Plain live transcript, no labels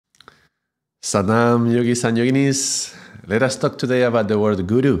Sadam, yogis and yoginis. Let us talk today about the word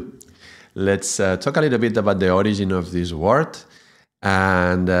guru. Let's talk a little bit about the origin of this word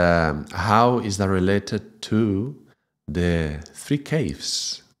and how is that related to the three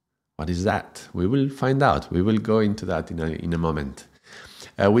caves. What is that? We will find out. We will go into that in a moment.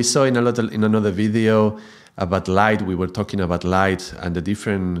 We saw in another video about light. We were talking about light and the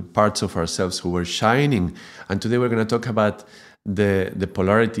different parts of ourselves who were shining. And today we're going to talk about the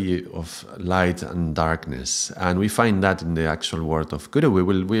polarity of light and darkness. And we find that in the actual word of guru. We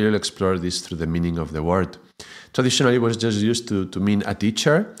will explore this through the meaning of the word. Traditionally, it was just used to mean a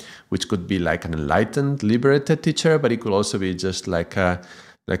teacher, which could be like an enlightened, liberated teacher, but it could also be just like a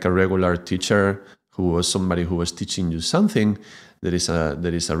regular teacher who was somebody who was teaching you something. There is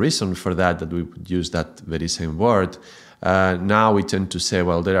a reason for that we would use that very same word. Now we tend to say,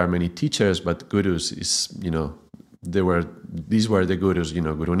 well, there are many teachers, but gurus is, these were the gurus,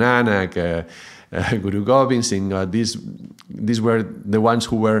 Guru Nanak, Guru Gobind Singh. These were the ones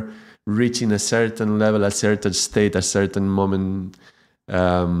who were reaching a certain level, a certain state, a certain moment,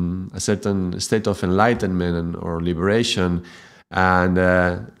 a certain state of enlightenment or liberation. And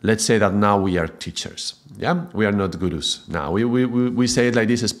let's say that now we are teachers. Yeah, we are not gurus. Now we say it like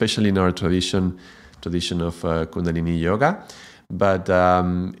this, especially in our tradition of Kundalini Yoga. But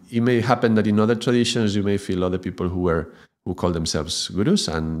it may happen that in other traditions you may feel other people who call themselves gurus,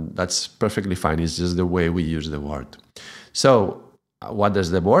 and that's perfectly fine. It's just the way we use the word. So, what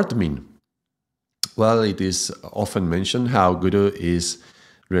does the word mean? Well, it is often mentioned how guru is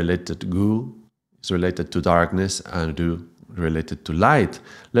related to darkness, and ru related to light.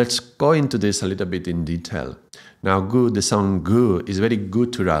 Let's go into this a little bit in detail. Now, gu, the sound gu is very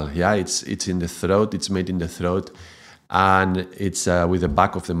guttural. Yeah, it's in the throat. It's made in the throat. And it's with the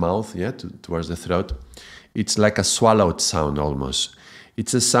back of the mouth, yeah, towards the throat. It's like a swallowed sound almost.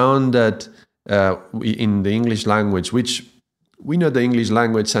 It's a sound that in the English language, which we know the English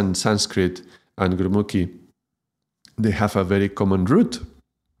language and Sanskrit and Gurmukhi, they have a very common root.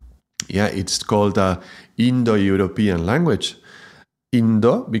 Yeah, it's called Indo-European language.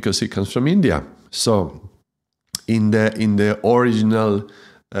 Indo, because it comes from India. So in the original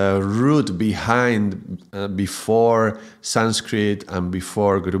root behind before Sanskrit and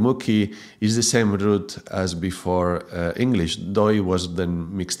before Gurmukhi is the same root as before English, though it was then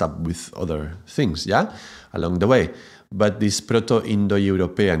mixed up with other things, yeah, along the way. But this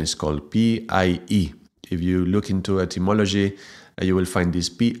Proto-Indo-European is called PIE. If you look into etymology, you will find this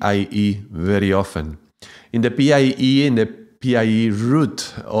PIE very often. In the PIE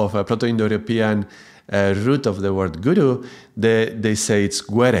root of a Proto-Indo-European root of the word guru, they say it's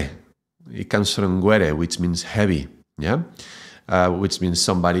guere. It comes from guere, which means heavy, yeah, which means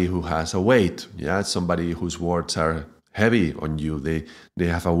somebody who has a weight, yeah, somebody whose words are heavy on you. They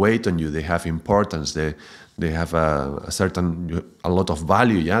have a weight on you. They have importance. They have a lot of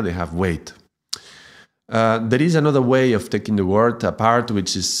value. Yeah, they have weight. There is another way of taking the word apart,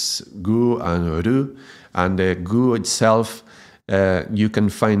 which is gu and ru, and the gu itself. You can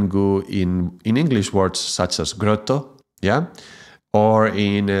find gu in English words such as grotto, yeah, or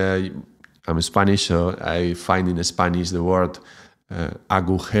I'm Spanish, so I find in Spanish the word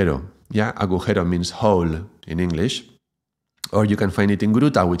agujero. Yeah, agujero means hole in English, or you can find it in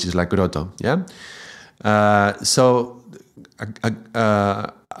gruta, which is like grotto. Yeah, so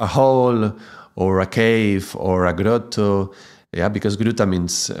a hole or a cave or a grotto. Yeah, because gruta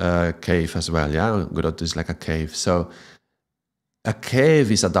means cave as well. Yeah, grotto is like a cave. So a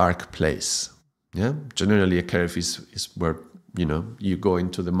cave is a dark place. Yeah, generally a cave is where you go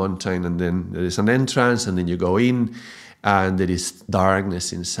into the mountain and then there is an entrance and then you go in and there is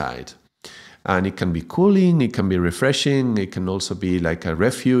darkness inside. And it can be cooling, it can be refreshing, it can also be like a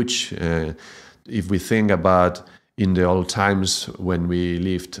refuge. If we think about in the old times when we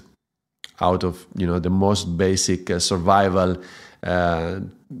lived out of the most basic survival,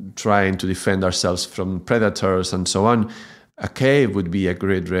 trying to defend ourselves from predators and so on, a cave would be a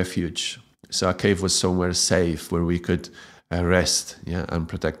great refuge. So a cave was somewhere safe where we could rest, yeah, and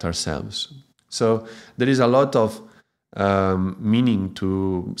protect ourselves. So there is a lot of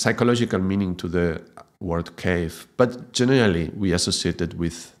psychological meaning to the word cave, but generally we associate it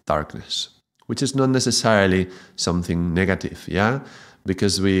with darkness, which is not necessarily something negative, yeah,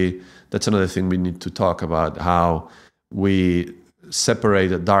 because that's another thing we need to talk about, how we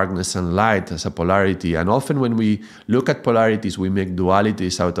separate darkness and light as a polarity. And often when we look at polarities, we make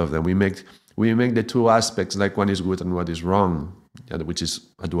dualities out of them. We make the two aspects, like one is good and what is wrong, which is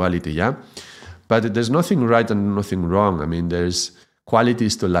a duality, yeah? But there's nothing right and nothing wrong. I mean, there's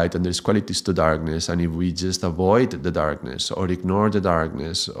qualities to light and there's qualities to darkness. And if we just avoid the darkness or ignore the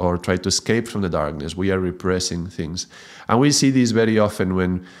darkness or try to escape from the darkness, we are repressing things. And we see this very often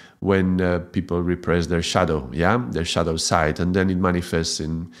when people repress their shadow, their shadow side, and then it manifests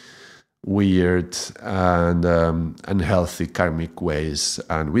in weird and unhealthy karmic ways,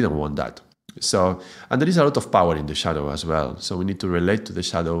 and we don't want that. So, and there is a lot of power in the shadow as well. So we need to relate to the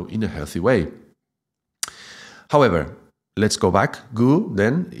shadow in a healthy way. However, let's go back. Gu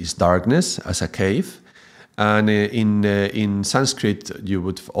then is darkness as a cave, and in Sanskrit you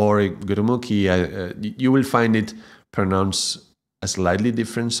would, or Gurumukhi, you will find it pronounced slightly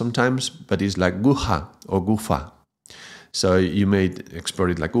different sometimes, but it's like guha or gufa. So you may explore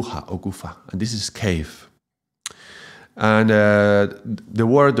it like guha or gufa, and this is cave. And the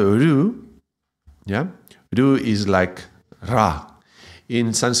word ru, ru is like ra.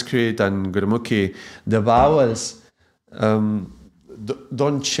 In Sanskrit and Gurumukhi, the vowels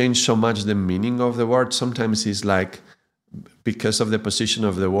don't change so much the meaning of the word. Sometimes it's like, because of the position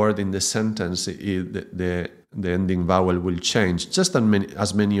of the word in the sentence, the ending vowel will change, just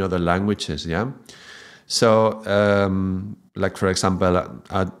as many other languages, So, like for example,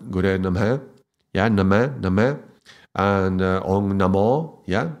 at Gure Namhe, Name, and Ong Namo,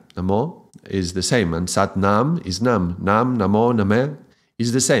 Namo is the same, and Sat Nam is Nam, Namo, Name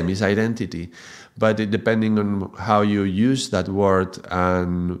is the same, is identity. But depending on how you use that word,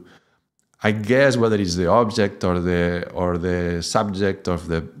 and I guess whether it's the object or the subject of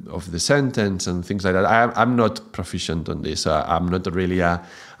the sentence and things like that. I'm not proficient on this. I'm not really a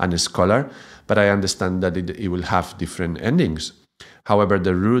scholar, but I understand that it will have different endings. However,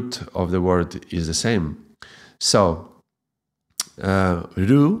 the root of the word is the same. So,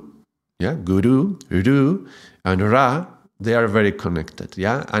 ru, guru, ru, and ra, they are very connected,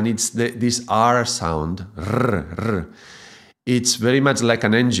 and it's this R sound, r. It's very much like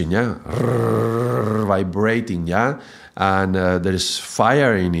an engine, r, vibrating, and there's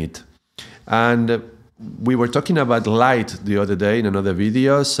fire in it. And we were talking about light the other day in another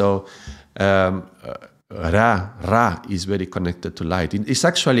video, so Ra is very connected to light. It's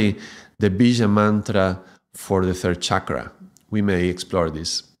actually the bija mantra for the third chakra. We may explore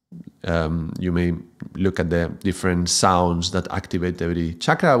this. You may look at the different sounds that activate every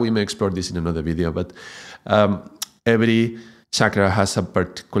chakra. We may explore this in another video, but every chakra has a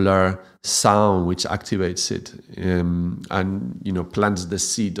particular sound which activates it and plants the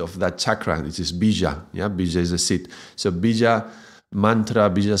seed of that chakra. This is bija. Bija is the seed. So bija mantra,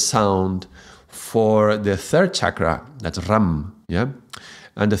 bija sound for the third chakra, that's Ram.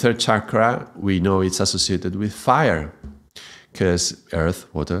 And the third chakra, we know it's associated with fire, because earth,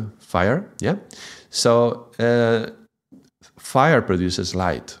 water, fire. So fire produces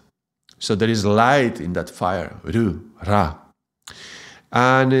light. So there is light in that fire, Ru, Ra.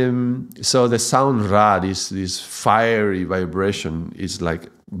 And so the sound Ra, this fiery vibration, is like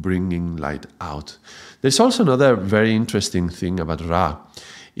bringing light out. There's also another very interesting thing about Ra.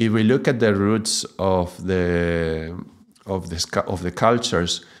 If we look at the roots of the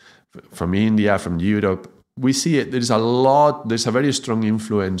cultures from India, from Europe, we see it. There's a very strong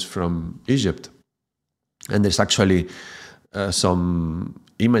influence from Egypt. And there's actually some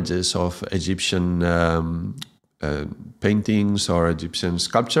images of Egyptian paintings or Egyptian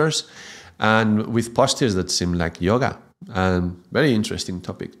sculptures, and with postures that seem like yoga. Very interesting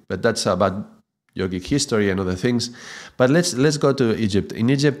topic, but that's about yogic history and other things. But let's go to Egypt. In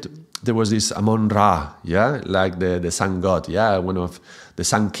Egypt, there was this Amon-Ra, like the sun god, one of the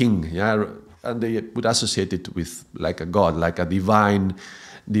sun king, and they would associate it with like a god, like a divine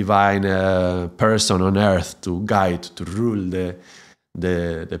person on earth to guide, to rule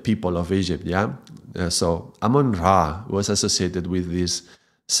the people of Egypt, so Amon-Ra was associated with this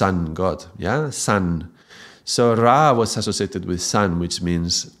sun god, sun. So Ra was associated with sun, which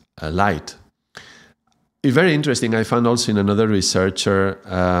means light. It's very interesting. I found also in another researcher,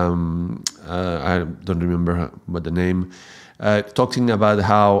 I don't remember what the name, talking about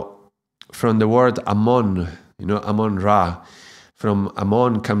how from the word Amon, Amon-Ra, from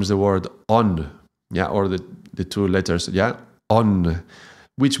Amon comes the word on, or the two letters, on,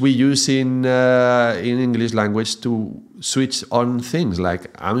 which we use in English language to switch on things.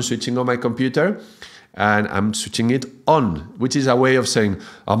 Like I'm switching on my computer and I'm switching it on, which is a way of saying,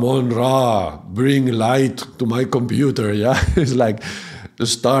 Amon-Ra, bring light to my computer. It's like,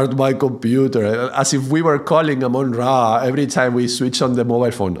 start my computer, as if we were calling Amon-Ra every time we switch on the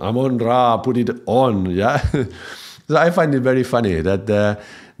mobile phone. Amon-Ra, put it on. So I find it very funny that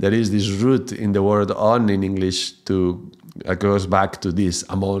there is this root in the word on in English to goes back to this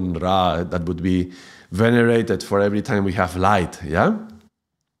Amon-Ra, that would be venerated for every time we have light, yeah?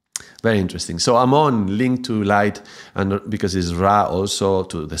 Very interesting. So Amon linked to light, and because it's Ra also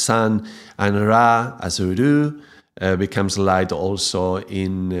to the sun, and Ra as Uru becomes light also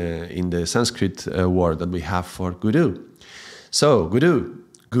in the Sanskrit word that we have for Guru. So Guru,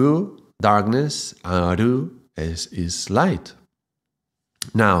 Gu, darkness, and Aru is light.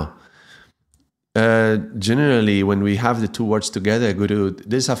 Now, generally, when we have the two words together, Guru,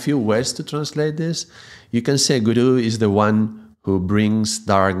 there's a few ways to translate this. You can say Guru is the one who brings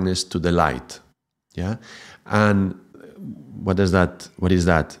darkness to the light. Yeah? And what is that?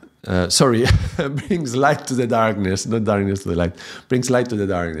 Sorry, brings light to the darkness, not darkness to the light. Brings light to the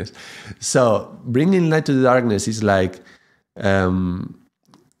darkness. So bringing light to the darkness is like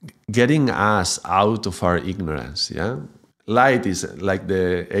getting us out of our ignorance. Yeah, light is like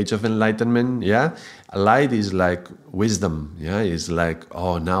the age of enlightenment. Yeah, light is like wisdom. Yeah, it's like,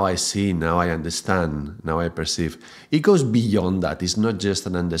 oh, now I see, now I understand, now I perceive. It goes beyond that. It's not just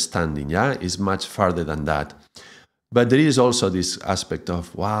an understanding. Yeah, it's much farther than that. But there is also this aspect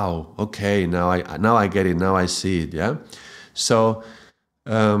of, wow, okay, now I get it, now I see it, yeah? So,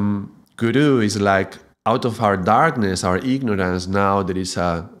 Guru is like, out of our darkness, our ignorance, now there is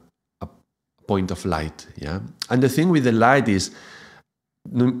a point of light, yeah? And the thing with the light is,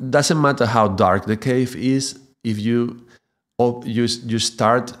 doesn't matter how dark the cave is, if you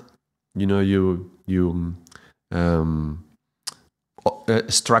start, you know, you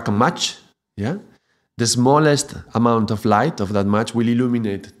struck a match, yeah? The smallest amount of light of that match will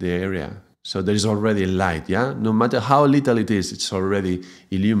illuminate the area. So there is already light, yeah? No matter how little it is, it's already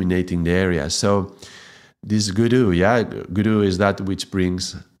illuminating the area. So this Guru, yeah? Guru is that which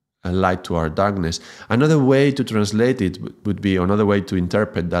brings a light to our darkness. Another way to translate it would be, another way to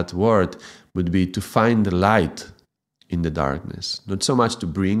interpret that word would be to find the light in the darkness. Not so much to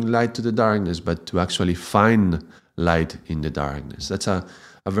bring light to the darkness, but to actually find light in the darkness. That's a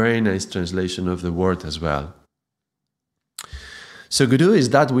very nice translation of the word as well. So Guru is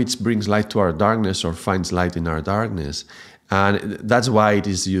that which brings light to our darkness or finds light in our darkness. And that's why it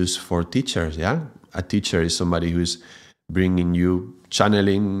is used for teachers, yeah? A teacher is somebody who's bringing you,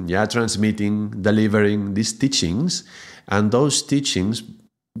 channeling, yeah, transmitting, delivering these teachings. And those teachings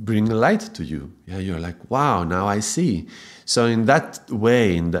bring light to you. Yeah, you're like, wow, now I see. So in that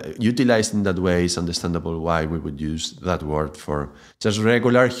way, utilized in that way, it's understandable why we would use that word for just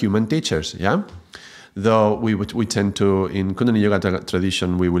regular human teachers, yeah? Though we tend to, in Kundalini Yoga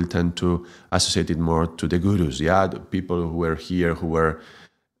tradition, we will tend to associate it more to the gurus, yeah? The people who were here, who were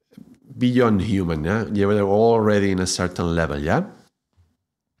beyond human, yeah? They were already in a certain level, yeah?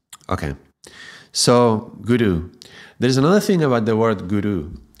 Okay. So, guru. There's another thing about the word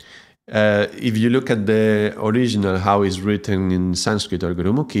guru. If you look at the original, how it's written in Sanskrit or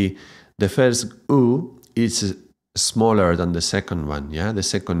Gurumukhi, the first U is smaller than the second one, yeah? The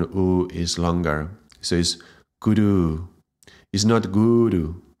second U is longer. So it's guru. It's not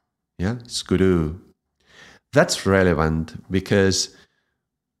guru, yeah? It's guru. That's relevant because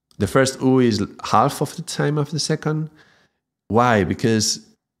the first U is half of the time of the second. Why? Because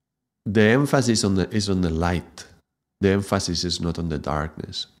the emphasis is on the light. The emphasis is not on the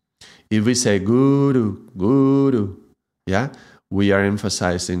darkness. If we say guru, guru, yeah, we are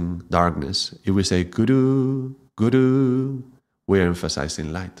emphasizing darkness. If we say guru, guru, we are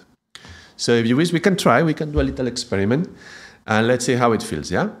emphasizing light. So if you wish, we can try, we can do a little experiment, and let's see how it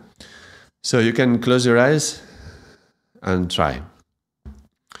feels, yeah? So you can close your eyes and try.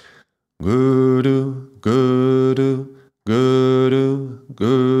 Guru, guru, guru,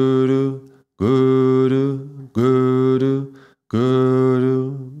 guru, guru, guru,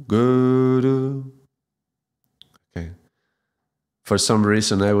 guru, guru. Okay. For some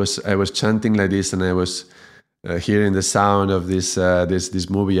reason, I was chanting like this, and I was hearing the sound of this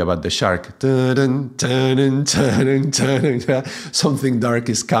movie about the shark. Something dark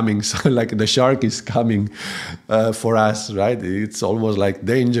is coming. So like the shark is coming for us, right? It's almost like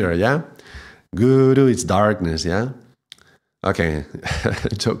danger, yeah? Guru, it's darkness, yeah? Okay,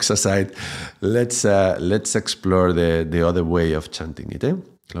 jokes aside, let's explore the other way of chanting it.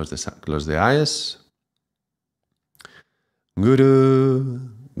 Close the eyes. Guru,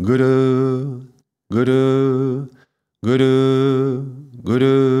 guru, guru, guru,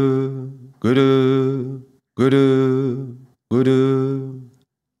 guru, guru, guru, guru.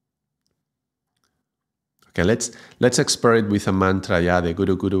 Okay, let's explore it with a mantra. Yeah, the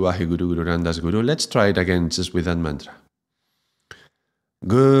Guru, Guru, Vahe, Guru, Guru, Randas, Guru. Let's try it again just with that mantra.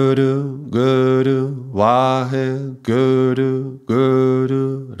 Guru, Guru, Vahe, Guru,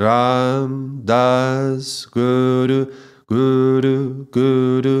 Guru, Ram, Das, Guru, Guru,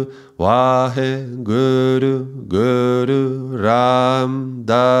 Guru, Wahe Guru, Guru Ram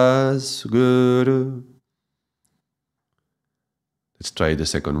Das Guru. Let's try the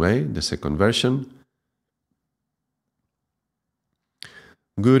second way, the second version.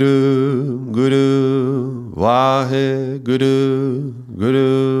 Guru, Guru, Wahe Guru,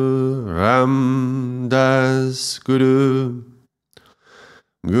 Guru Ram Das Guru.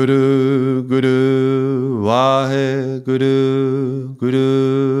 Guru, Guru, Wahe Guru,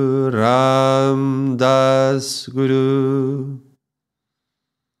 Guru Ram Das Guru.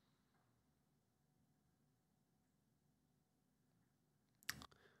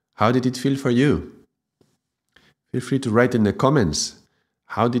 How did it feel for you? Feel free to write in the comments.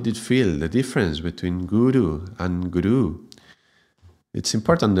 How did it feel, the difference between Guru and Guru? It's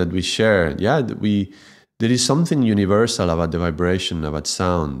important that we share, there is something universal about the vibration, about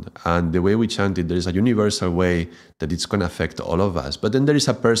sound, and the way we chant it, there is a universal way that it's going to affect all of us. But then there is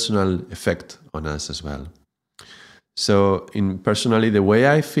a personal effect on us as well. So personally, the way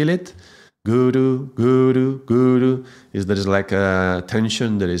I feel it, Guru, Guru, Guru, is there is like a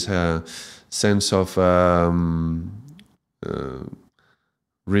tension, there is a sense of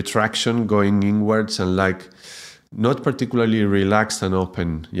retraction going inwards and like not particularly relaxed and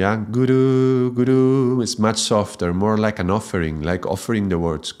open. Yeah, Guru, Guru is much softer, more like an offering, like offering the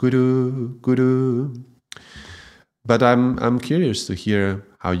words Guru, Guru. But I'm curious to hear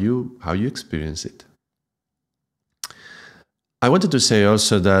how you experience it. I wanted to say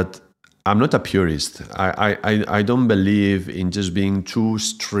also that I'm not a purist. I don't believe in just being too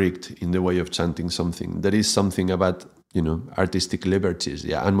strict in the way of chanting something. There is something about, artistic liberties.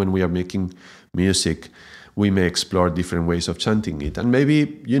 Yeah, and when we are making music, we may explore different ways of chanting it. And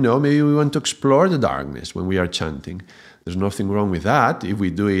maybe, maybe we want to explore the darkness when we are chanting. There's nothing wrong with that if we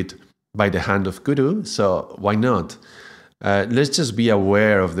do it by the hand of Guru, so why not? Let's just be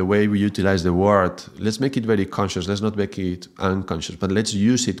aware of the way we utilize the word. Let's make it very conscious. Let's not make it unconscious, but let's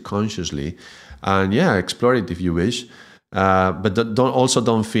use it consciously. And explore it if you wish. But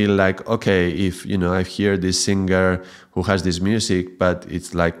don't feel like, okay, if, I hear this singer who has this music, but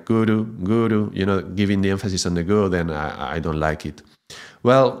it's like Guru, Guru, giving the emphasis on the Guru, then I don't like it.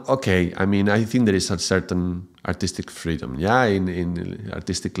 Well, okay, I think there is a certain artistic freedom, in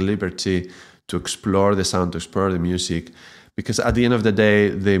artistic liberty to explore the sound, to explore the music, because at the end of the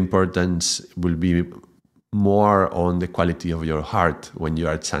day, the importance will be more on the quality of your heart when you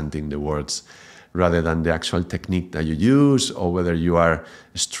are chanting the words, rather than the actual technique that you use, or whether you are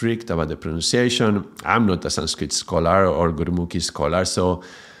strict about the pronunciation. I'm not a Sanskrit scholar or Gurumukhi scholar, so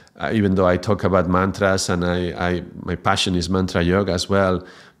even though I talk about mantras and my passion is mantra yoga as well,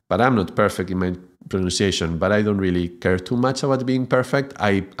 but I'm not perfect in my pronunciation, but I don't really care too much about being perfect.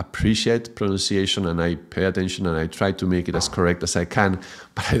 I appreciate pronunciation and I pay attention and I try to make it as correct as I can,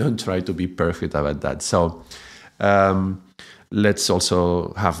 but I don't try to be perfect about that. So let's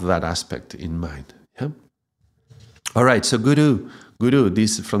also have that aspect in mind. Yeah? All right, so Guru,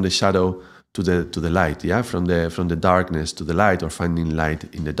 this from the shadow to the light, from the darkness to the light, or finding light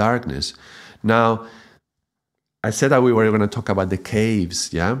in the darkness. Now, I said that we were going to talk about the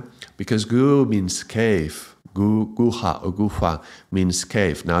caves, because Gu means cave, Guha or Gufa means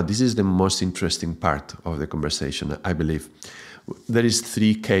cave. Now, this is the most interesting part of the conversation, I believe. There is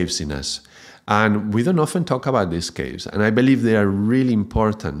 3 caves in us. And we don't often talk about these caves. And I believe they are really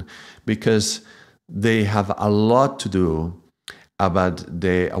important because they have a lot to do about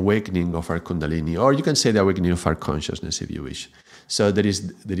the awakening of our Kundalini, or you can say the awakening of our consciousness if you wish. So there is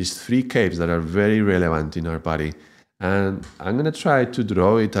 3 caves that are very relevant in our body. And I'm going to try to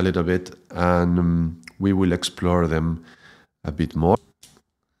draw it a little bit, and we will explore them a bit more.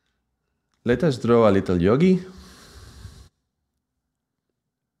 Let us draw a little yogi.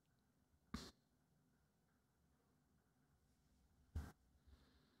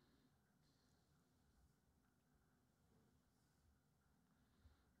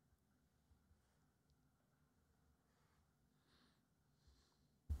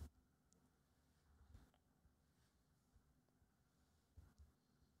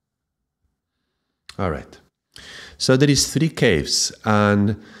 All right. So there is 3 caves,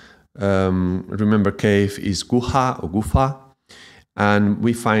 and remember, cave is guha or gufa, and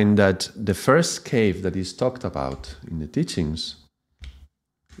we find that the first cave that is talked about in the teachings,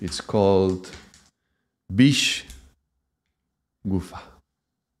 it's called Bish Gufa,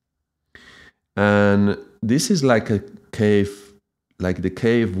 and this is like a cave, like the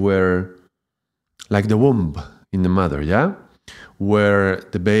cave where, like the womb in the mother, where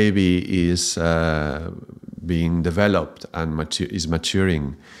the baby is being developed and is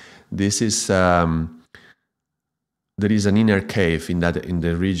maturing. This is the there is an inner cave in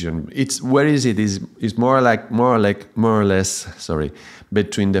the region. It's where is it? Is more or less, sorry,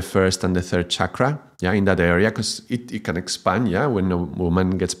 between the first and the third chakra, yeah, in that area, because it can expand, yeah, when a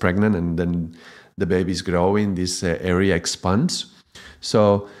woman gets pregnant and then the baby is growing, this area expands.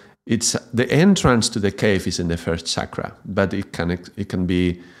 So it's the entrance to the cave is in the first chakra, but it can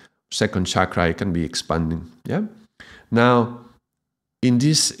be second chakra, it can be expanding, yeah. Now, in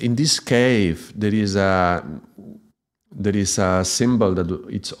this cave, there is a symbol that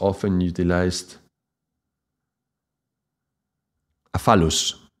it's often utilized, a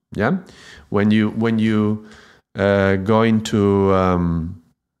phallus, yeah. When you go into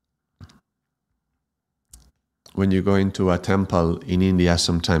when you go into a temple in India,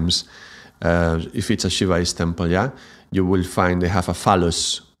 sometimes if it's a Shivaist temple, yeah, you will find they have a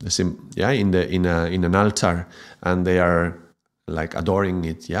phallus, yeah, in an altar, and they are like adoring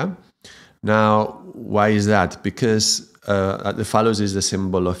it, yeah. Now, why is that? Because the phallus is the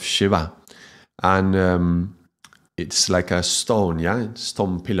symbol of Shiva, and it's like a stone, yeah,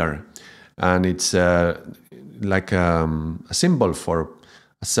 stone pillar, and it's like a symbol for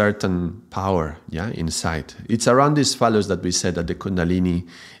a certain power, yeah, inside. It's around this phallus that we said that the Kundalini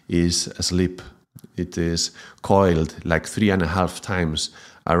is asleep. It is coiled like 3.5 times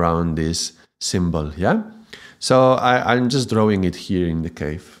around this symbol, yeah. So I'm just drawing it here in the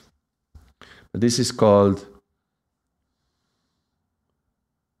cave. This is called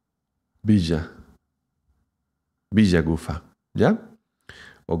viśa guha, yeah,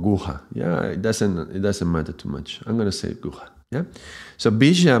 or guha, yeah. It doesn't matter too much. I'm gonna say guha, yeah. So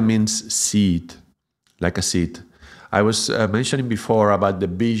viśa means seed, like a seed. I was mentioning before about the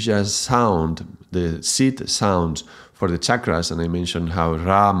viśa sound, the seed sounds for the chakras, and I mentioned how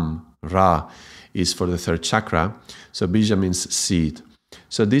Ra is for the third chakra. So viśa means seed.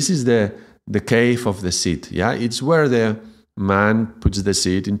 So this is the cave of the seed, yeah. It's where the man puts the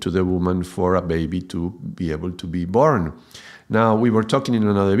seed into the woman for a baby to be able to be born. Now, we were talking in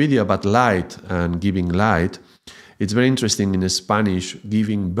another video about light and giving light. It's very interesting in Spanish,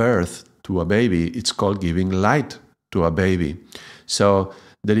 giving birth to a baby, it's called giving light to a baby. So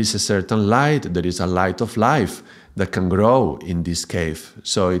there is a certain light, there is a light of life that can grow in this cave.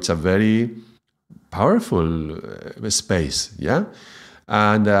 So it's a very powerful space, yeah?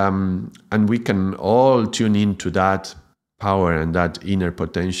 And we can all tune into that power and that inner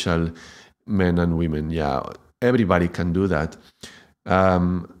potential, men and women, yeah. Everybody can do that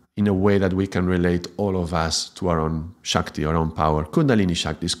in a way that we can relate, all of us, to our own Shakti, our own power. Kundalini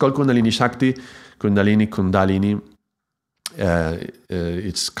Shakti. It's called Kundalini Shakti. Kundalini.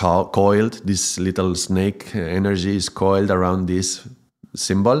 It's coiled. This little snake energy is coiled around this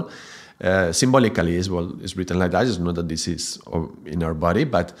symbol. Symbolically, it's written like that. I just know that this is in our body,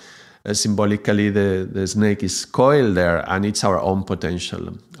 but symbolically, the snake is coiled there, and it's our own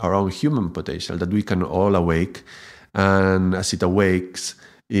potential, our own human potential that we can all awake. And as it awakes,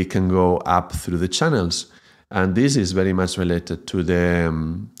 it can go up through the channels. And this is very much related to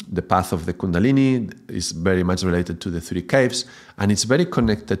the path of the Kundalini. It's very much related to the 3 caves, and it's very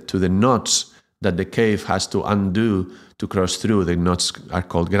connected to the knots that the cave has to undo to cross through. The knots are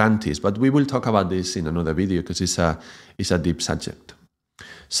called granthis, but we will talk about this in another video because it's a deep subject.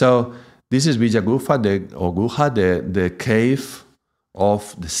 So this is viśa guha, the cave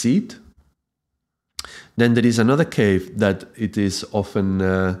of the seed. Then there is another cave that it is often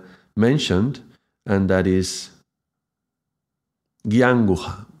mentioned, and that is gyan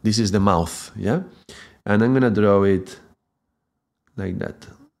guha. This is the mouth, yeah? And I'm going to draw it like that.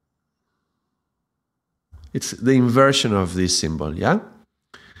 It's the inversion of this symbol, yeah?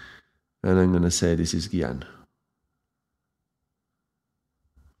 And I'm going to say this is gyan.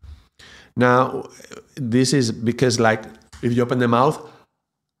 Now, this is because, like, if you open the mouth,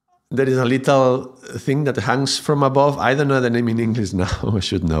 there is a little thing that hangs from above. I don't know the name in English now. I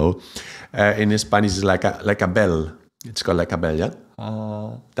should know. In Spanish, it's like a bell. It's called like a bell, yeah?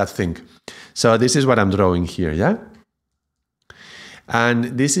 That thing. So this is what I'm drawing here, yeah?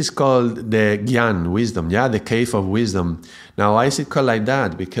 And this is called the gyan, wisdom, yeah? The cave of wisdom. Now, why is it called like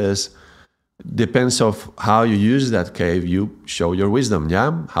that? Because depends of how you use that cave, you show your wisdom,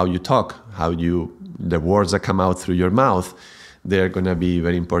 yeah? How you talk, the words that come out through your mouth, they're going to be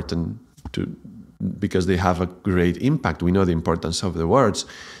very important because they have a great impact. We know the importance of the words.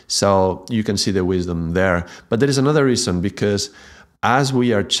 So you can see the wisdom there. But there is another reason, because as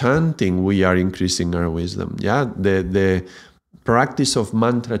we are chanting, we are increasing our wisdom, yeah? The practice of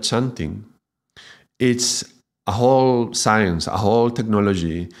mantra chanting, it's a whole science, a whole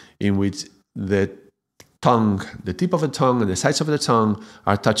technology in which the tongue, the tip of the tongue and the sides of the tongue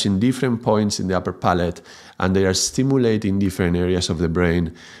are touching different points in the upper palate, and they are stimulating different areas of the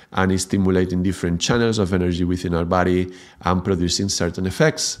brain, and is stimulating different channels of energy within our body and producing certain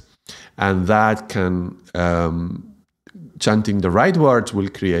effects. And that can, chanting the right words will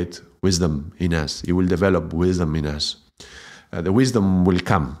create wisdom in us. It will develop wisdom in us. The wisdom will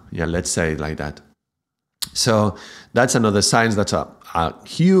come. Yeah, let's say it like that. So that's another science. That's a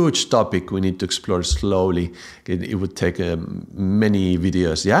huge topic we need to explore slowly. It would take many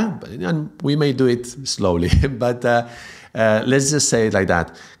videos, yeah? And we may do it slowly. But let's just say it like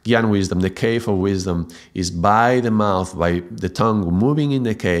that. Gyan wisdom, the cave of wisdom, is by the mouth, by the tongue moving in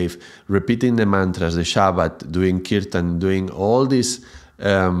the cave, repeating the mantras, the Shabbat, doing kirtan, doing all these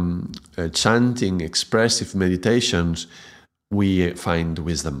chanting, expressive meditations, we find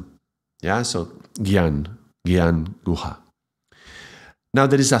wisdom. Yeah, so Gyan Guha. Now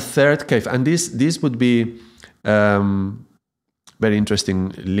there is a third cave, and this would be very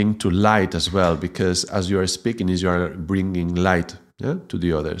interesting link to light as well, because as you are speaking, you are bringing light, yeah, to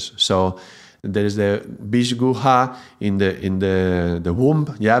the others. So there is the Viśa Guha in the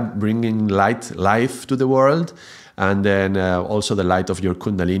womb, yeah, bringing life to the world, and then also the light of your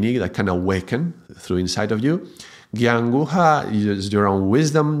Kundalini that can awaken through inside of you. Gyan Guha is your own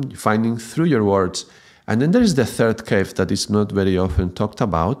wisdom, finding through your words. And then there is the third cave that is not very often talked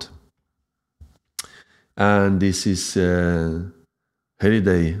about. And this is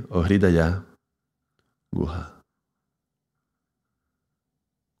hṛdi or hṛdayakuhara.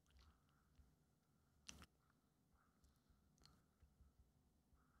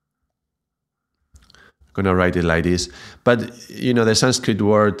 I'm going to write it like this. But, you know, the Sanskrit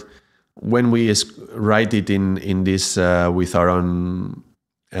word, when we write it in this with our own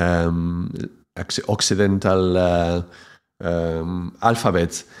Occidental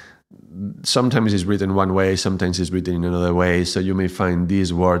alphabets, sometimes it's written one way, sometimes it's written in another way. So you may find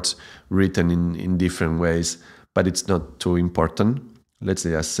these words written in different ways, but it's not too important. Let's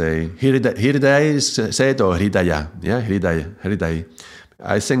just say hṛdi is said, or hṛdaya. Yeah, hṛdi.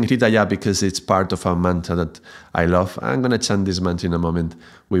 I sing hṛdaya because it's part of a mantra that I love. I'm going to chant this mantra in a moment.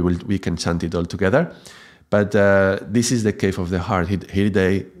 We can chant it all together. But this is the cave of the heart.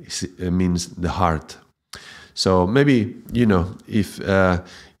 Hṛdi means the heart. So maybe, you know, if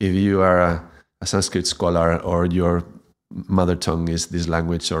you are a Sanskrit scholar, or your mother tongue is this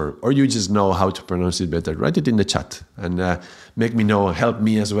language, or you just know how to pronounce it better, write it in the chat and make me know, help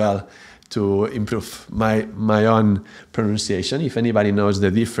me as well to improve my own pronunciation. If anybody knows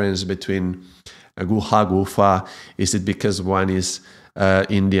the difference between guha, gufa, is it because one is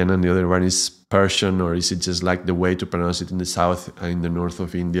Indian and the other one is Persian, or is it just like the way to pronounce it in the south and in the north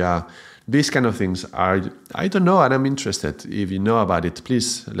of India? These kind of things are, I don't know, and I'm interested. If you know about it,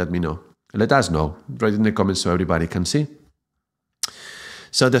 please let me know. Let us know. Write in the comments so everybody can see.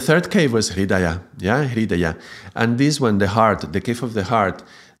 So the third cave was hṛdaya, yeah, hṛdaya. And this one, the heart, the cave of the heart,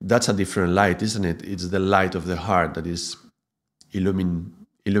 that's a different light, isn't it? It's the light of the heart that is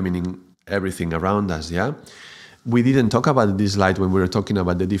illumining everything around us, yeah? We didn't talk about this light when we were talking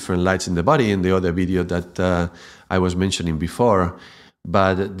about the different lights in the body in the other video that I was mentioning before,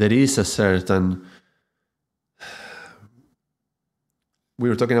 but there is a certain... We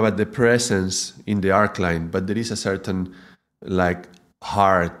were talking about the presence in the arc line, but there is a certain, like,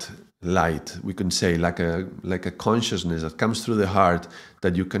 heart light, we can say, like a consciousness that comes through the heart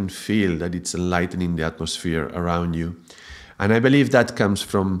that you can feel that it's enlightening the atmosphere around you. And I believe that comes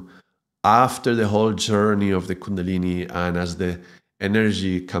from after the whole journey of the Kundalini, and as the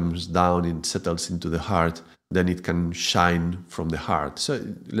energy comes down and settles into the heart, then it can shine from the heart. So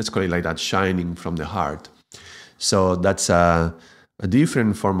let's call it like that, shining from the heart. So that's a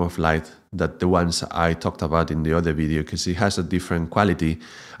different form of light that the ones I talked about in the other video, because it has a different quality,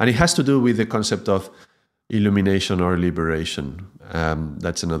 and it has to do with the concept of illumination or liberation.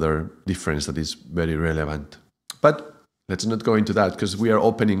 That's another difference that is very relevant. But let's not go into that, because we are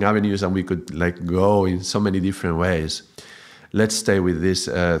opening avenues and we could like go in so many different ways. Let's stay with these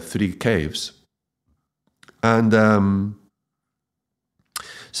three caves. And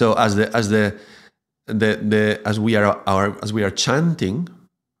so as we are chanting,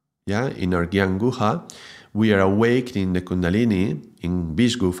 yeah, in our Gyan Guha, we are awakening the Kundalini in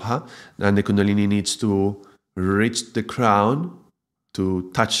Viśa Guha, and the Kundalini needs to reach the crown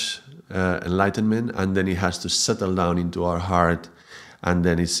to touch enlightenment, and then it has to settle down into our heart, and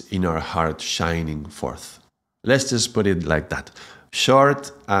then it's in our heart shining forth. Let's just put it like that.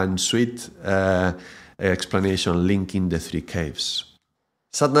 Short and sweet explanation linking the three caves.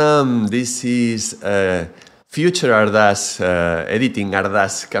 Satnam, this is future Ardas, editing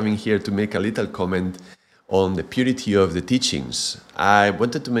Ardas, coming here to make a little comment on the purity of the teachings. I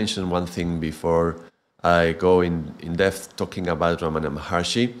wanted to mention one thing before I go in depth talking about Ramana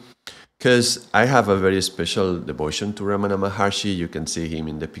Maharshi, because I have a very special devotion to Ramana Maharshi. You can see him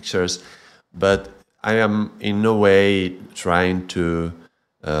in the pictures, but I am in no way trying to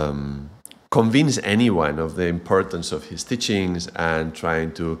convince anyone of the importance of his teachings and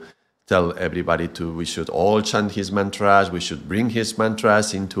trying to tell everybody we should all chant his mantras, we should bring his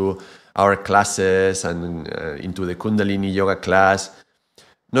mantras into our classes and into the Kundalini Yoga class.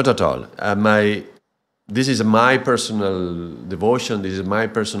 Not at all. This is my personal devotion, this is my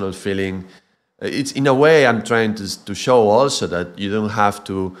personal feeling. It's in a way I'm trying to show also that you don't have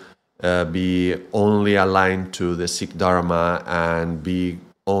to be only aligned to the Sikh Dharma and be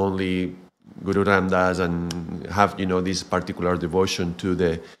only Guru Ramdas and have, this particular devotion to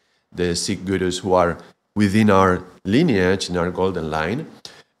the Sikh gurus who are within our lineage, in our golden line.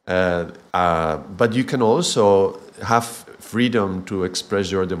 But you can also have freedom to express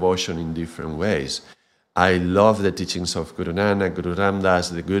your devotion in different ways. I love the teachings of Guru Nanak, Guru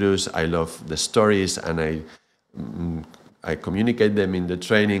Ramdas, the gurus. I love the stories, and I communicate them in the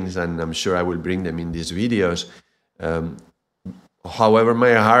trainings, and I'm sure I will bring them in these videos. However,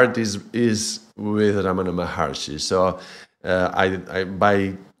 my heart is with Ramana Maharshi. So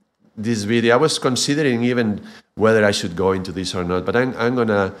by this video, I was considering even whether I should go into this or not, but I'm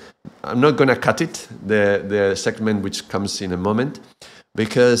not gonna cut it, the segment which comes in a moment,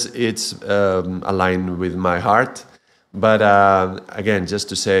 because it's aligned with my heart. But again, just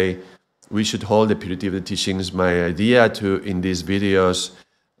to say, we should hold the purity of the teachings. My idea in these videos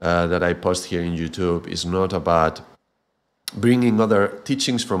that I post here in YouTube is not about bringing other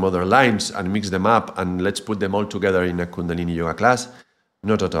teachings from other lines and mix them up and let's put them all together in a Kundalini Yoga class.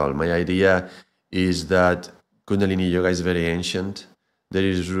 Not at all. My idea is that Kundalini Yoga is very ancient. There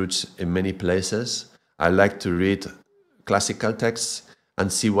is roots in many places. I like to read classical texts and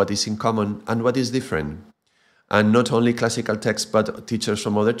see what is in common and what is different. And not only classical texts, but teachers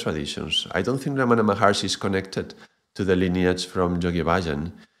from other traditions. I don't think Ramana Maharshi is connected to the lineage from Yogi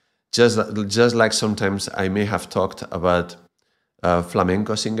Bhajan. Just like sometimes I may have talked about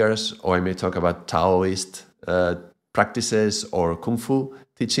flamenco singers, or I may talk about Taoist practices or Kung Fu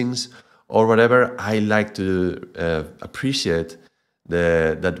teachings, or whatever. I like to appreciate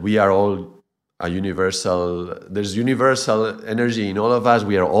that we are all a universal, there's universal energy in all of us.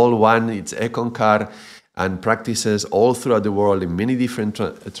 We are all one. It's Ekankar, and practices all throughout the world in many different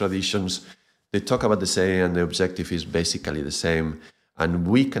traditions. They talk about the same, and the objective is basically the same. And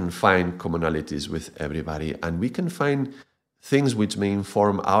we can find commonalities with everybody, and we can find things which may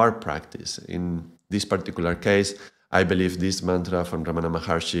inform our practice. In this particular case, I believe this mantra from Ramana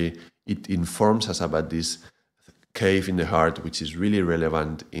Maharshi, it informs us about this cave in the heart, which is really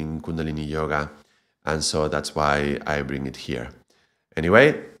relevant in Kundalini Yoga. And so that's why I bring it here.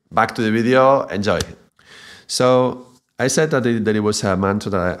 Anyway, back to the video. Enjoy. So I said that it was a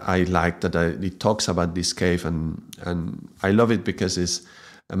mantra that I liked, that it talks about this cave, and I love it because it's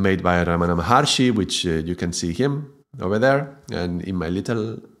made by Ramana Maharshi, which you can see him over there, and in my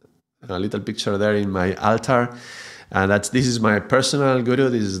little picture there in my altar. And this is my personal guru.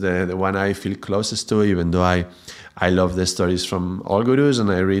 This is the one I feel closest to, even though I love the stories from all gurus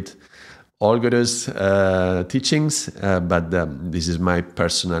and I read all gurus' teachings. But this is my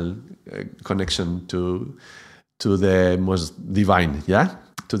personal connection to the most divine,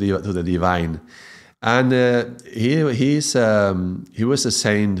 to the divine. And he was a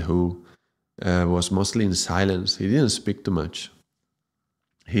saint who was mostly in silence. He didn't speak too much.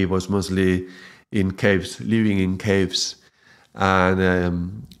 He was mostly in caves, living in caves.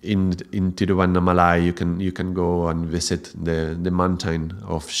 And in Tiruvannamalai, you can go and visit the mountain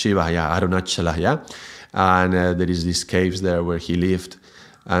of Shiva, Arunachala, and there is these caves there where he lived,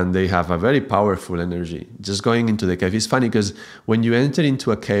 and they have a very powerful energy. Just going into the cave, it's funny because when you enter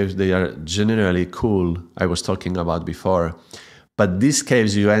into a cave, they are generally cool. I was talking about before, but these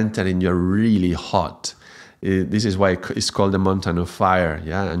caves you enter and you're really hot. This is why it's called the mountain of fire,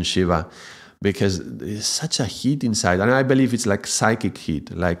 and Shiva, because there's such a heat inside. And I believe it's like psychic heat,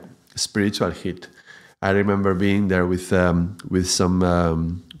 like spiritual heat. I remember being there with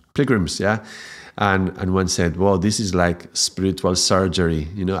some pilgrims, and one said, "Well, this is like spiritual surgery."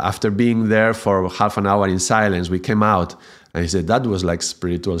 After being there for half an hour in silence, we came out, and he said that was like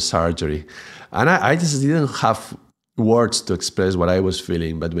spiritual surgery. And I just didn't have words to express what I was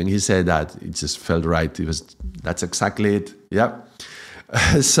feeling, but when he said that, it just felt right. That's exactly it.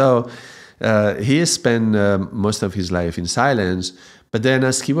 So he spent most of his life in silence, but then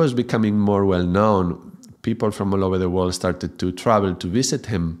as he was becoming more well known, people from all over the world started to travel to visit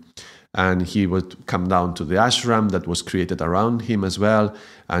him. And he would come down to the ashram that was created around him as well,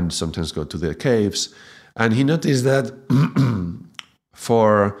 and sometimes go to the caves. And he noticed that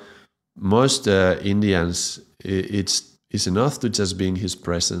for most Indians, it's enough to just be in his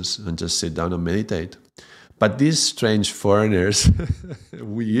presence and just sit down and meditate. But these strange foreigners,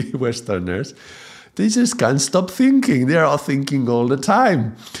 we Westerners, they just can't stop thinking. They're all thinking all the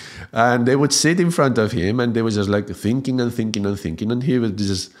time. And they would sit in front of him and they were just like thinking and thinking and thinking. And he was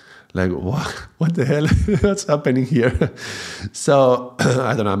just like, what the hell? What's happening here? So,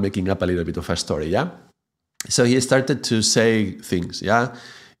 I don't know, I'm making up a little bit of a story, yeah? So he started to say things, yeah?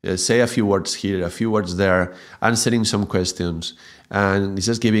 Say a few words here, a few words there, answering some questions. And he's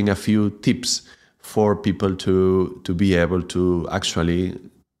just giving a few tips for people to be able to actually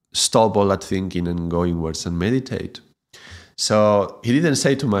stop all that thinking and go inwards and meditate. So he didn't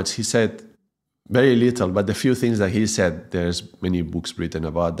say too much. He said very little, but the few things that he said, there's many books written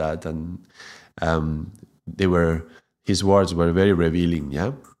about that, and his words were very revealing,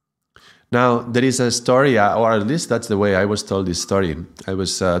 yeah? Now, there is a story, or at least that's the way I was told this story. I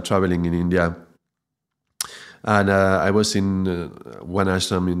was traveling in India, and I was in one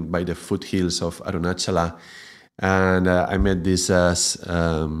ashram by the foothills of Arunachala, and I met this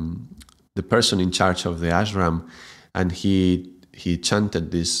the person in charge of the ashram, and he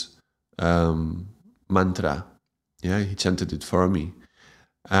chanted this mantra. Yeah, he chanted it for me,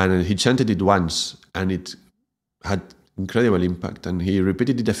 and he chanted it once, and it had incredible impact. And he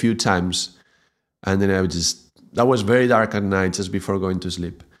repeated it a few times, and then that was very dark at night, just before going to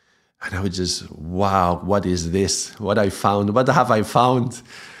sleep. And I was just, wow, what is this? What have I found?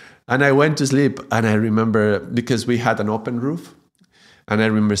 And I went to sleep, and I remember, because we had an open roof, and I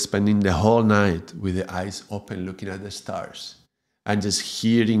remember spending the whole night with the eyes open, looking at the stars, and just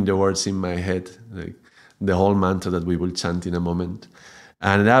hearing the words in my head, like the whole mantra that we will chant in a moment.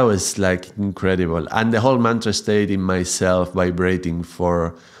 And that was like incredible. And the whole mantra stayed in myself, vibrating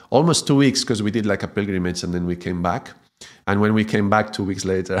for almost 2 weeks, because we did like a pilgrimage and then we came back. And when we came back 2 weeks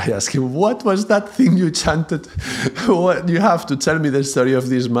later, I asked him, what was that thing you chanted? What, you have to tell me the story of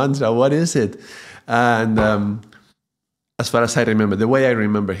this mantra. What is it? And as far as I remember, the way I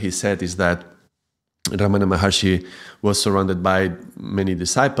remember he said is that Ramana Maharshi was surrounded by many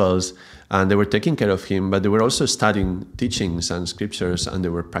disciples, and they were taking care of him, but they were also studying teachings and scriptures, and they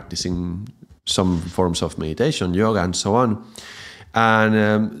were practicing some forms of meditation, yoga, and so on.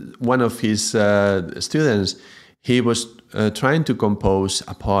 And one of his students, he was trying to compose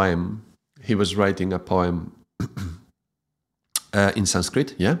a poem. He was writing a poem in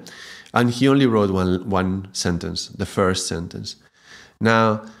Sanskrit, yeah? And he only wrote one sentence, the first sentence.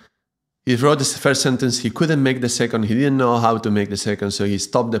 Now, he wrote the first sentence, he couldn't make the second, he didn't know how to make the second, so he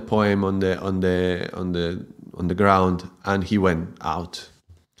stopped the poem on the ground, and he went out.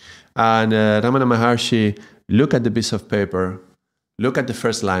 And Ramana Maharshi looked at the piece of paper, looked at the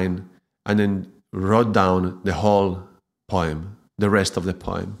first line, and then wrote down the whole poem, the rest of the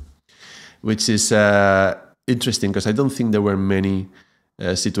poem, which is interesting, because I don't think there were many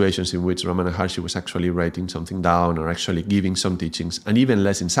situations in which Ramana Maharshi was actually writing something down or actually giving some teachings, and even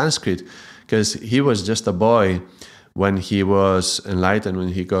less in Sanskrit, because he was just a boy when he was enlightened, when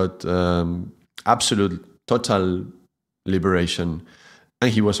he got absolute, total liberation,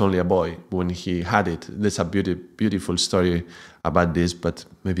 and he was only a boy when he had it. There's a beautiful story about this, but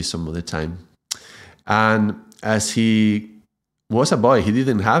maybe some other time. And as he was a boy, he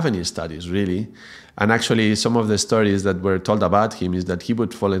didn't have any studies, really. And actually, some of the stories that were told about him is that he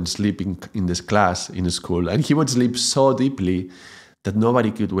would fall asleep in this class, in school, and he would sleep so deeply that nobody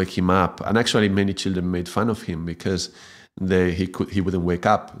could wake him up. And actually, many children made fun of him because he wouldn't wake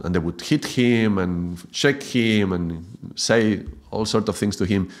up, and they would hit him and shake him and say all sorts of things to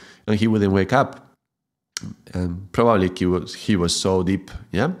him, and he wouldn't wake up. And probably he was so deep,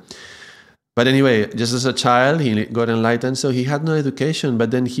 yeah? But anyway, just as a child, he got enlightened, so he had no education.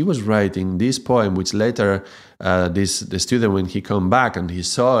 But then he was writing this poem, which later, the student, when he came back and he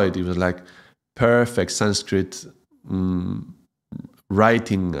saw it, it was like perfect Sanskrit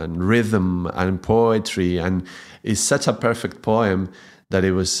writing and rhythm and poetry, and it's such a perfect poem that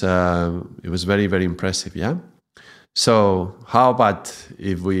it was very, very impressive. Yeah. So how about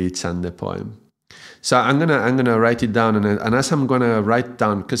if we chant the poem? So I'm gonna write it down, and as I'm gonna write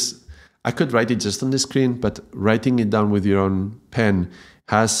down, because I could write it just on the screen, but writing it down with your own pen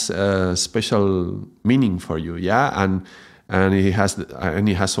has a special meaning for you, yeah, and it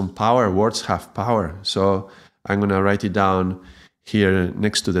has some power. Words have power, so I'm gonna write it down here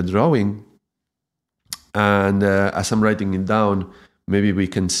next to the drawing, and as I'm writing it down, maybe we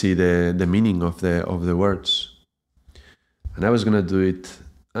can see the meaning of the words. And I was gonna do it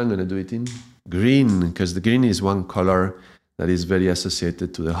I'm going to do it in green, because the green is one color that is very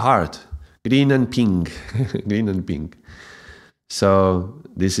associated to the heart. Green and pink. Green and pink. So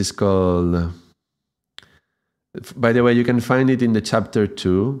this is called... By the way, you can find it in the chapter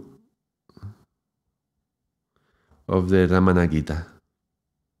 2 of the Ramana Gita.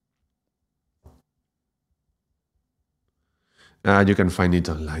 You can find it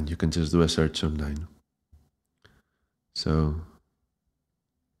online. You can just do a search online. So,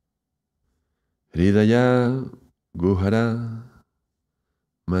 hṛdayakuhara,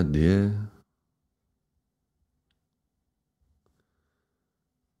 madhye,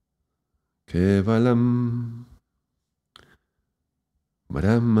 kevalaṃ,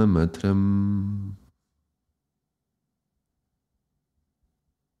 brahmamātram.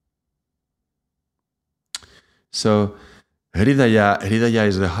 So, hṛdaya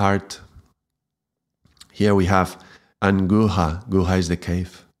is the heart. Here we have, and guha is the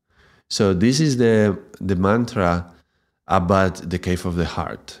cave. So this is the mantra about the cave of the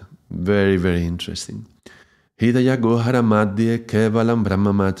heart. Very, very interesting. Hṛdayakuhara madhye kevalaṃ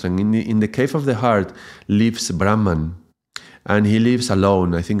brahmamātram. In the cave of the heart lives Brahman. And he lives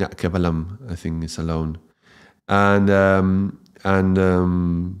alone. I think kevalaṃ, is alone. And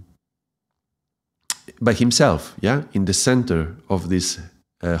by himself, yeah? In the center of this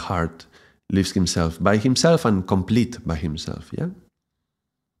heart lives himself. By himself and complete by himself, yeah?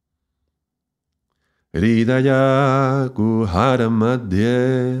 Hṛdayakuhara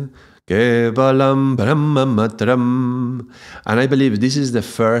madhye kevalaṃ brahmamātram. And I believe this is the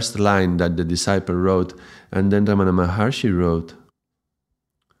first line that the disciple wrote, and then Ramana Maharshi wrote,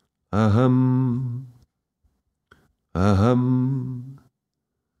 Aham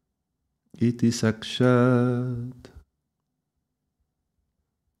iti sākṣad.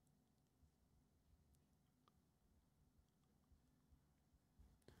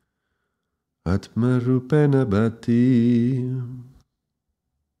 Ātmarupeṇa bhāti.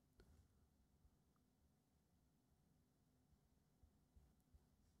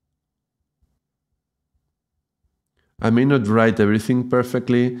 I may not write everything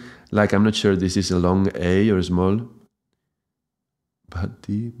perfectly, like I'm not sure this is a long A or small.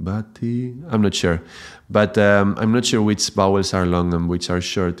 Bhati, I'm not sure. But I'm not sure which vowels are long and which are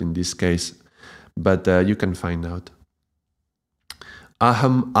short in this case. But you can find out.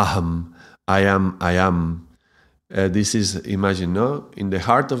 Aham, I am. This is, imagine, no? In the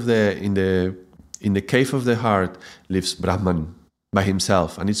heart of in the cave of the heart lives Brahman by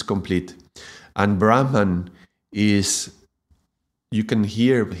himself, and it's complete. And Brahman is, you can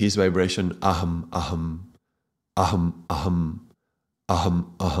hear his vibration, aham.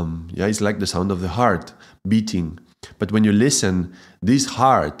 Yeah, it's like the sound of the heart beating. But when you listen, this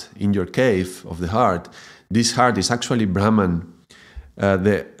heart in your cave of the heart, this heart is actually Brahman,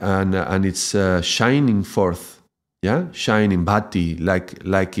 and it's shining forth. Yeah, shining bhati,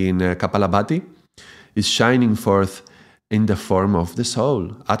 like in Kapalabhati, is shining forth in the form of the soul,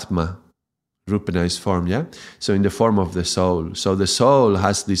 ātmarupeṇa is form, yeah? So in the form of the soul. So the soul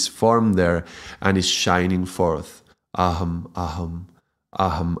has this form there and is shining forth. Aham.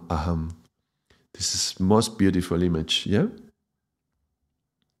 This is most beautiful image, yeah?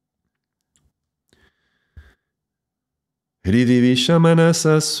 Hṛdi viśa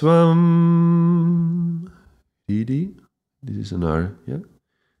manasāsvaṃ. Hṛdi, this is an R, yeah?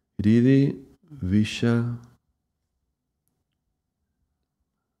 Hṛdi viśa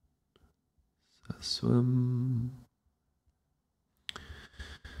sāsvaṃ.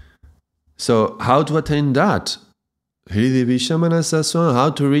 So how to attain that? Hṛdi viśa manasāsvaṃ, how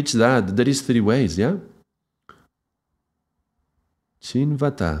to reach that? There is 3 ways, yeah?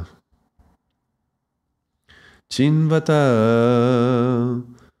 Cinvatā,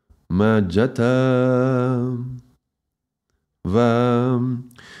 majjatā, tvam.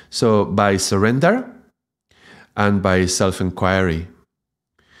 So by surrender and by self-inquiry.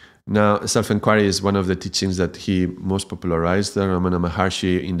 Now, self-inquiry is one of the teachings that he most popularized, Ramana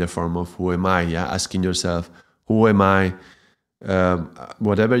Maharshi, in the form of who am I? Yeah? Asking yourself, who am I?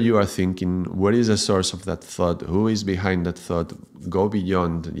 Whatever you are thinking, what is the source of that thought? Who is behind that thought? Go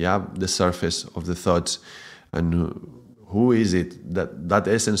beyond, yeah, the surface of the thoughts. And who is it, that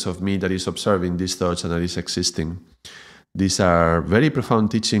essence of me that is observing these thoughts and that is existing? These are very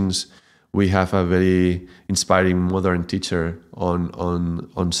profound teachings. We have a very inspiring modern teacher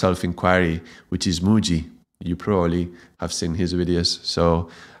on self-inquiry, which is Muji. You probably have seen his videos. So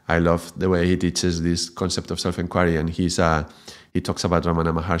I love the way he teaches this concept of self-inquiry, and he talks about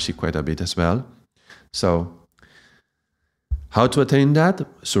Ramana Maharshi quite a bit as well. So how to attain that?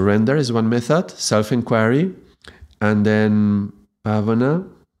 Surrender is one method, self-inquiry, and then pavana,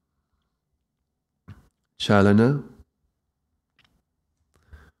 calana,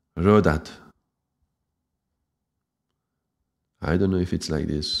 rodhād. I don't know if it's like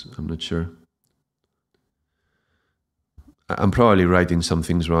this, I'm not sure. I'm probably writing some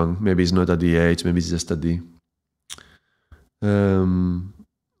things wrong. Maybe it's not at the H, maybe it's just at the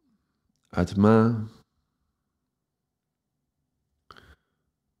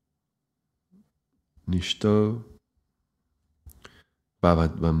ātmarupeṇa,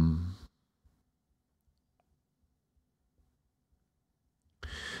 bhava.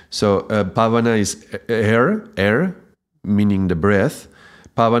 So pavana is air, meaning the breath.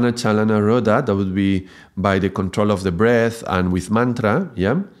 Pavana, calana, rodhād, that would be by the control of the breath and with mantra,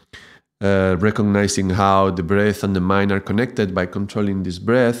 yeah? Recognizing how the breath and the mind are connected by controlling this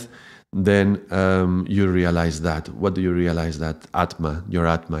breath, then you realize that. What do you realize? That atma, your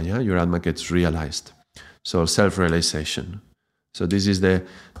atma, yeah? Your atma gets realized. So self-realization. So this is the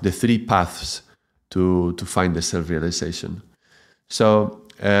three paths to find the self-realization. So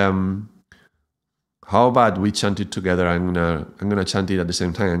how about we chant it together? I'm gonna chant it at the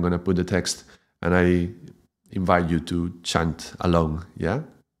same time. I'm gonna put the text, and I invite you to chant along. Yeah.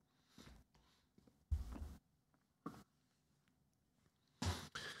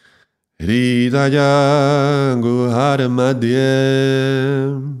 Hṛdayakuhara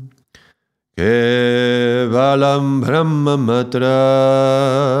madhye, kevalaṃ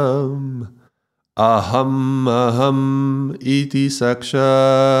brahmamātram, aham iti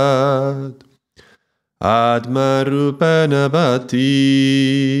sākṣad, ātmarupeṇa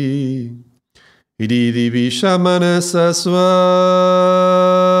bhāti, hṛdi viśa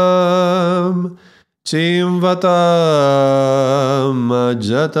manasāsvaṃ, cinvatā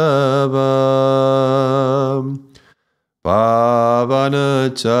majjatā, pavana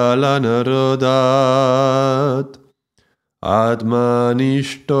calana rodhād,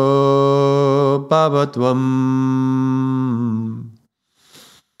 ātmaniṣṭho tvam.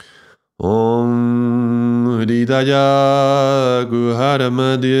 Hṛdayakuhara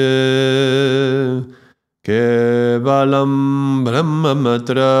madhye, kevalaṃ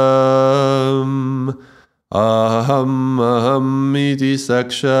brahmamātram, ahamiti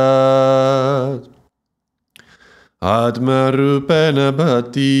sākṣad, ātmarupeṇa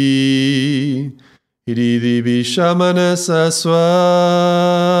bhāti, hṛdi viśa manasāsvaṃ,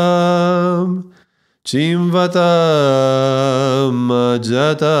 cinvatā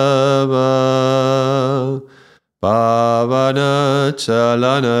majjatā, pavana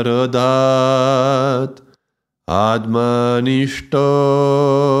calana rodhād, ātmaniṣṭho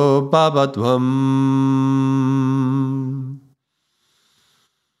tvam.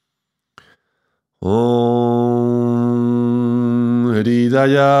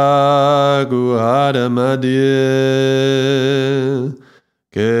 Hṛdayakuhara madhye,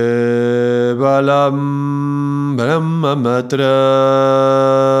 kevalaṃ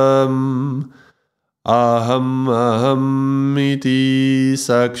brahmamātram, ahamiti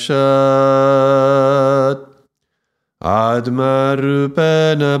sākṣad,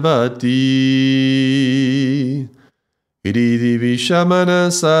 ātmarupeṇa bhāti, hṛdi viśa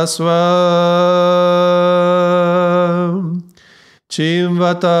manasāsvaṃ,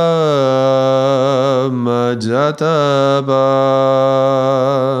 cinvatā majjatā,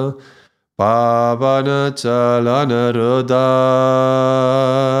 pavana calana rodhād,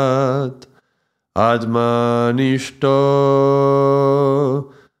 ātmaniṣṭho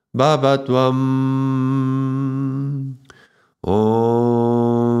tvam.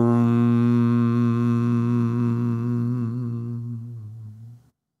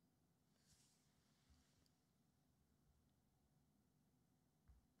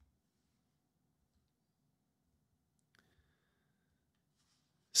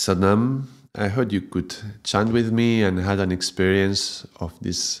 So Naam, I heard you could chant with me and had an experience of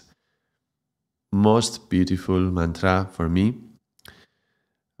this most beautiful mantra for me.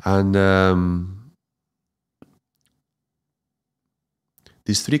 And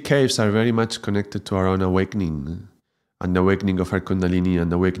these three caves are very much connected to our own awakening, and the awakening of our Kundalini,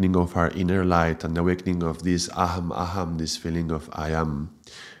 and the awakening of our inner light, and the awakening of this aham, this feeling of I am.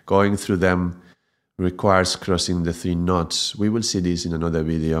 Going through them requires crossing the three knots. We will see this in another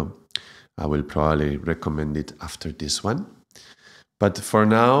video. I will probably recommend it after this one. But for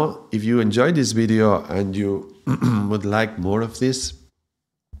now, if you enjoyed this video and you would like more of this,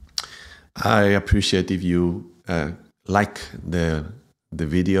 I appreciate if you like the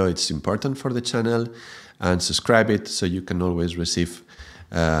video. It's important for the channel, and subscribe it so you can always receive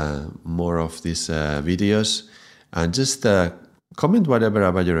more of these videos. And just comment whatever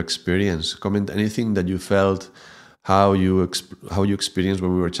about your experience. Comment anything that you felt, how you experienced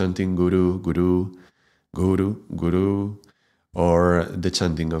when we were chanting Guru, Guru. Guru, Guru, or the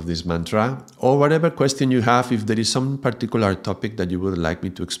chanting of this mantra, or whatever question you have. If there is some particular topic that you would like me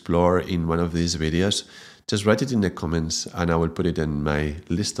to explore in one of these videos, just write it in the comments and I will put it in my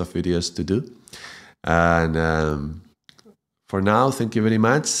list of videos to do. And for now, thank you very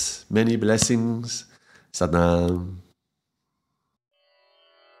much. Many blessings. Naam.